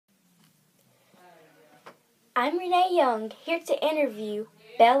I'm Renee Young, here to interview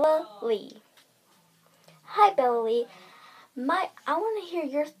Bella Lee. Hi, Bella Lee. I want to hear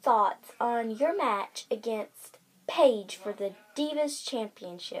your thoughts on your match against Paige for the Divas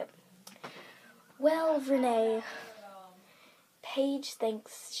Championship. Well, Renee, Paige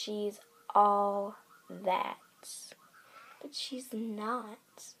thinks she's all that, but she's not.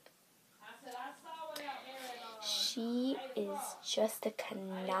 She is just a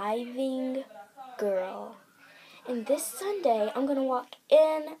conniving girl. And this Sunday, I'm going to walk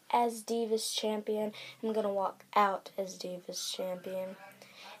in as Divas Champion. I'm going to walk out as Divas Champion.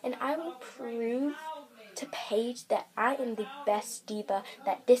 And I will prove to Paige that I am the best diva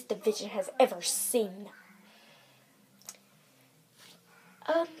that this division has ever seen.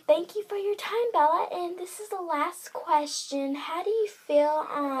 Thank you for your time, Bella. And this is the last question. How do you feel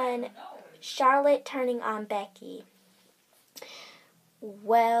on Charlotte turning on Becky?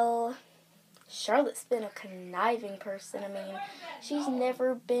 Well, Charlotte's been a conniving person. I mean, she's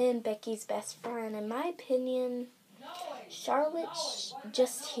never been Becky's best friend. In my opinion, Charlotte's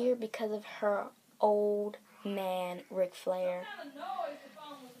just here because of her old man, Ric Flair.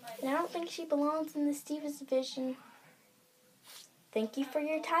 And I don't think she belongs in the Divas division. Thank you for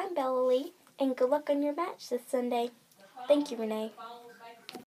your time, Bella Lee, and good luck on your match this Sunday. Thank you, Renee.